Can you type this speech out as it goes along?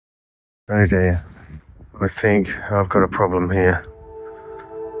Oh dear, I think I've got a problem here.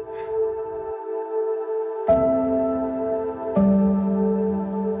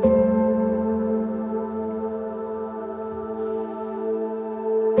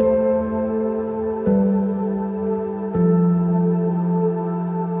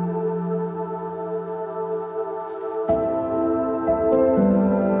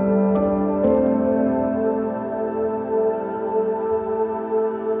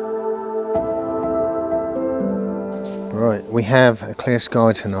 Right, we have a clear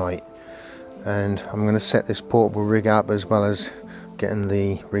sky tonight, and I'm going to set this portable rig up as well as getting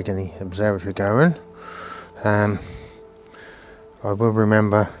the rig in the observatory going. I will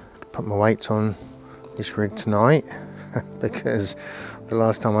remember to put my weights on this rig tonight because the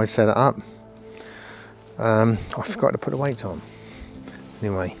last time I set it up I forgot to put the weights on.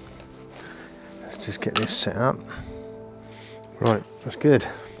 Anyway, let's just get this set up. Right, that's good.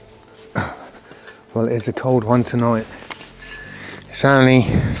 Well, it is a cold one tonight. It's only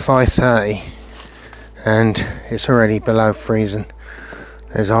 5:30 and it's already below freezing.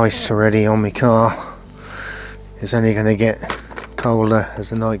 There's ice already on my car. It's only going to get colder as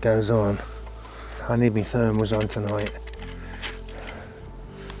the night goes on. I need my thermals on tonight.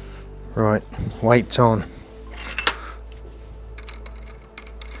 Right, weights on.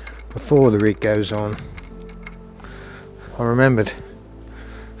 Before the rig goes on, I remembered.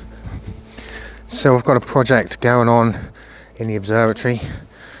 So I've got a project going on in the observatory.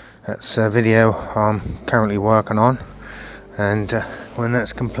 That's a video I'm currently working on, and when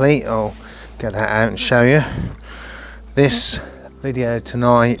that's complete I'll get that out and show you. This video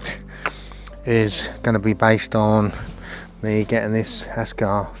tonight is going to be based on me getting this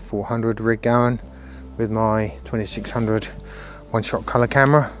Astro 400 rig going with my 2600 one-shot colour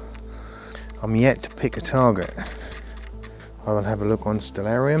camera. I'm yet to pick a target. I will have a look on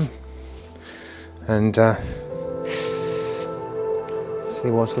Stellarium and see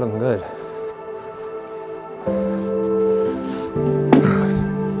what's looking good.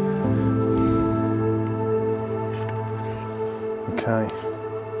 Okay,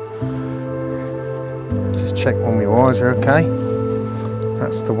 just check all my wires are okay.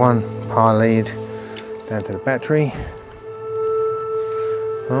 That's the one power lead down to the battery.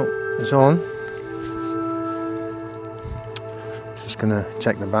 Oh, it's on. Just gonna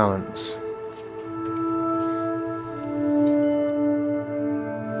check the balance.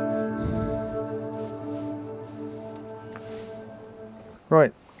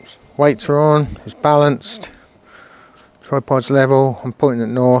 Right, weights are on, it's balanced, tripod's level, I'm pointing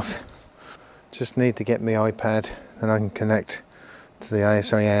it north. Just need to get my iPad and I can connect to the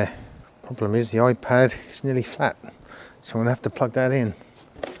ASI Air. Problem is the iPad is nearly flat, so I'm going to have to plug that in.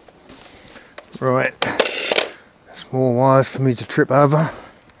 Right, there's more wires for me to trip over.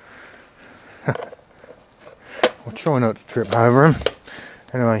 I'll try not to trip over them.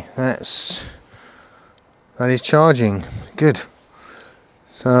 Anyway, that is charging, good.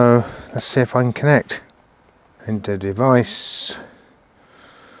 So let's see if I can connect. Enter device.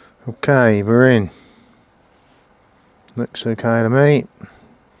 Okay, we're in. Looks okay to me.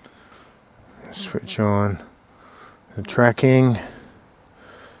 Switch on the tracking.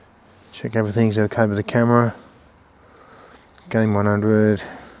 Check everything's okay with the camera. Game 100.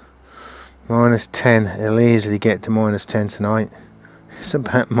 -10. It'll easily get to -10 tonight. It's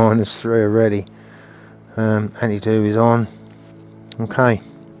about -3 already. Anti-2 is on. Okay.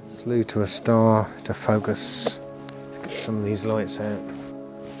 Slew to a star to focus. Let's get some of these lights out.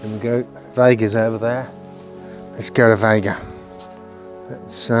 There we go. Vega's over there. Let's go to Vega.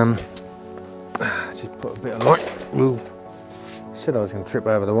 Let's just put a bit of light. Ooh. Said I was going to trip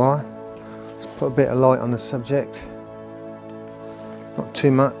over the wire. Let's put a bit of light on the subject. Not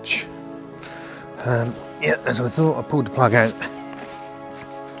too much. Yeah, as I thought, I pulled the plug out.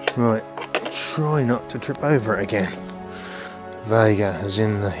 Right. Try not to trip over it again. Vega is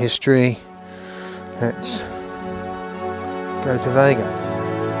in the history. Let's go to Vega.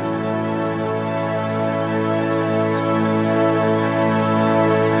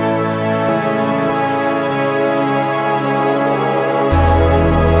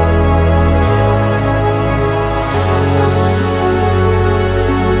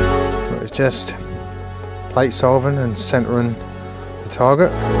 It's just plate solving and centering the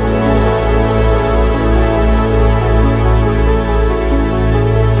target.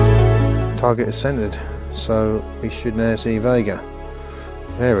 Target is centered, so we should now see Vega.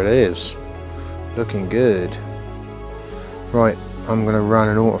 There it is, looking good. Right, I'm going to run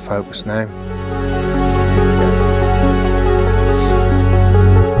an autofocus now.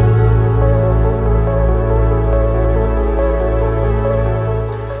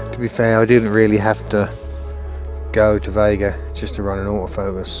 be fair, I didn't really have to go to Vega just to run an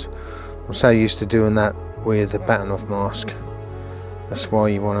autofocus. I'm so used to doing that with a Bahtinov mask. That's why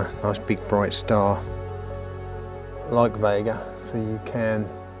you want a nice big bright star like Vega, so you can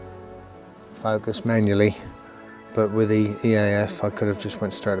focus manually. But with the EAF I could have just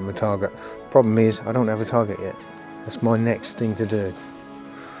went straight at my target. Problem is I don't have a target yet. That's my next thing to do.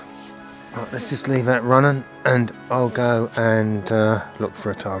 Right, let's just leave that running and I'll go and look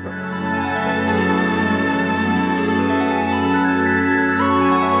for a target.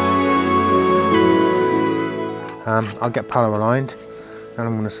 I'll get polar aligned and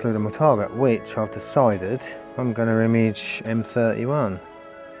I'm going to salute on my target, which I've decided I'm going to image M31.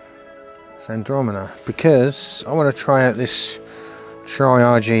 It's Andromeda, because I want to try out this Tri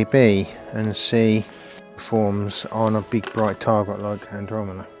RGB and see if it performs on a big bright target like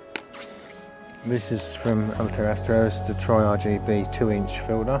Andromeda. This is from Altairs Astro, it's the Tri RGB 2-inch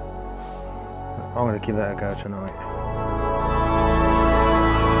filter. I'm going to give that a go tonight.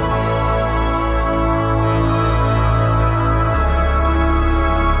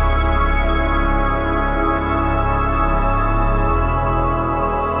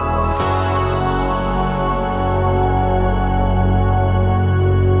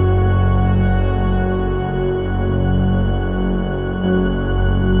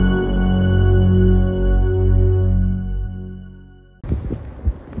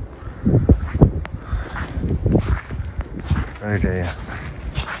 Oh dear.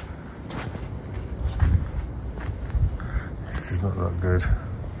 This does not look good.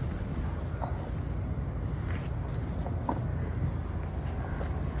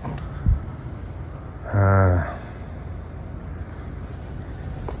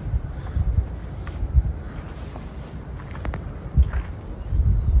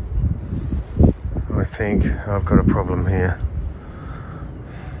 I think I've got a problem here.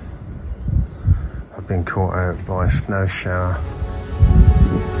 I've been caught out by a snow shower.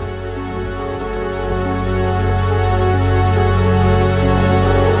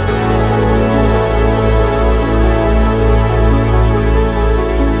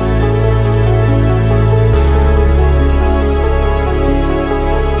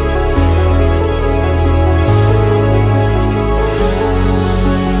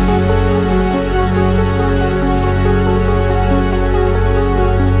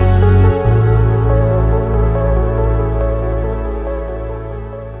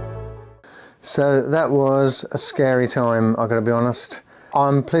 So that was a scary time, I've got to be honest.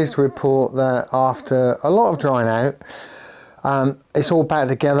 I'm pleased to report that after a lot of drying out, it's all back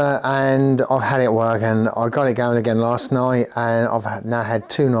together and I've had it working. I got it going again last night and I've now had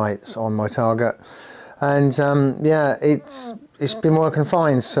 2 nights on my target. And yeah, it's been working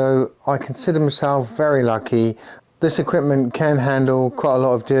fine, so I consider myself very lucky. This equipment can handle quite a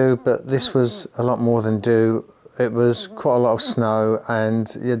lot of dew, but this was a lot more than dew. It was quite a lot of snow and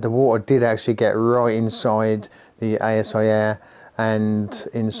the water did actually get right inside the ASI air and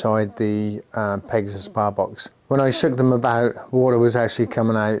inside the Pegasus power box. When I shook them about, water was actually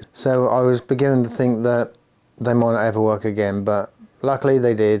coming out, so I was beginning to think that they might not ever work again, but luckily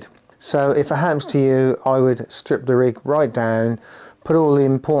they did. So if it happens to you, I would strip the rig right down, put all the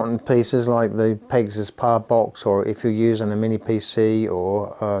important pieces like the Pegasus power box, or if you're using a mini PC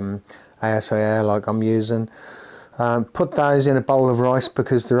or ASI air like I'm using, put those in a bowl of rice,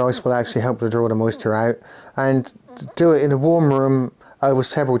 because the rice will actually help to draw the moisture out, and do it in a warm room over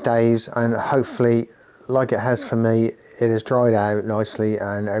several days, and hopefully, like it has for me, it has dried out nicely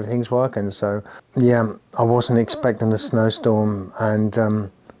and everything's working. So yeah, I wasn't expecting a snowstorm, and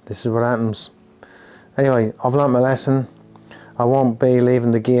this is what happens. Anyway, I've learnt my lesson. I won't be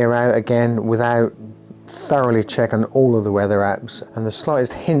leaving the gear out again without thoroughly checking all of the weather apps, and the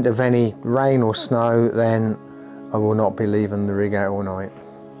slightest hint of any rain or snow, then I will not be leaving the rig out all night.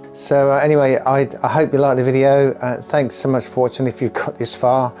 So anyway, I hope you liked the video. Thanks so much for watching if you've got this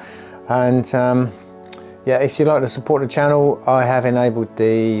far. And yeah, if you'd like to support the channel, I have enabled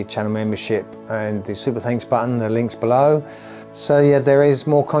the channel membership and the super thanks button, the link's below. So yeah, there is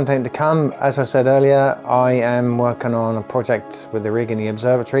more content to come. As I said earlier, I am working on a project with the rig in the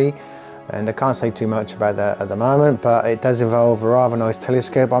Observatory, and I can't say too much about that at the moment, but it does involve a rather nice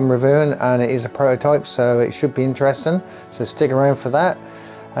telescope I'm reviewing, and it is a prototype, so it should be interesting, so stick around for that.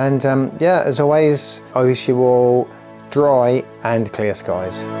 And yeah, as always, I wish you all dry and clear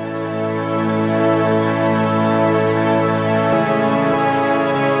skies.